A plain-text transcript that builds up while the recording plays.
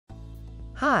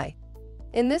Hi!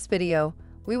 In this video,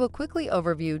 we will quickly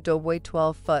overview Doughboy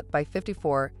 12-foot by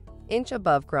 54-inch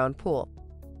above-ground pool.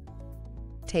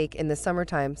 Take in the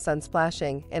summertime sun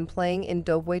splashing and playing in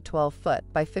Doughboy 12-foot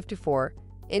by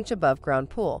 54-inch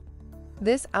above-ground pool.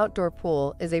 This outdoor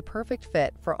pool is a perfect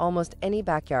fit for almost any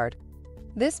backyard.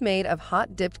 This made of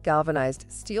hot-dipped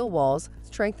galvanized steel walls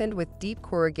strengthened with deep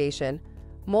corrugation,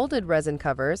 molded resin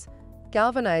covers,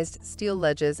 galvanized steel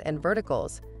ledges and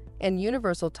verticals, and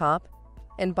universal top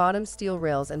and bottom steel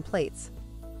rails and plates.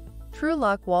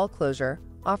 Tru-Lock wall closure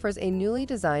offers a newly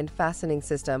designed fastening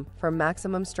system for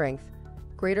maximum strength,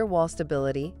 greater wall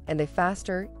stability, and a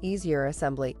faster, easier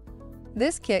assembly.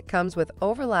 This kit comes with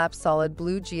overlap solid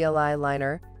blue GLI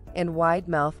liner and wide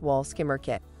mouth wall skimmer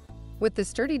kit. With the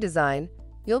sturdy design,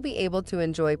 you'll be able to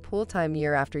enjoy pool time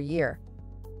year after year.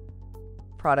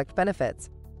 Product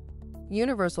benefits: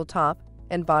 universal top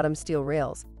and bottom steel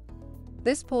rails.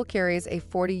 This pool carries a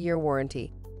 40-year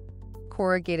warranty.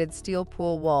 Corrugated steel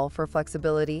pool wall for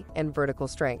flexibility and vertical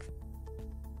strength.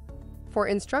 For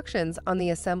instructions on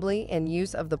the assembly and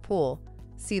use of the pool,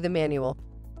 see the manual.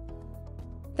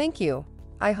 Thank you.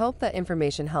 I hope that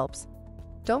information helps.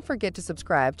 Don't forget to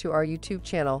subscribe to our YouTube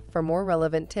channel for more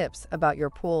relevant tips about your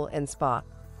pool and spa.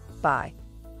 Bye.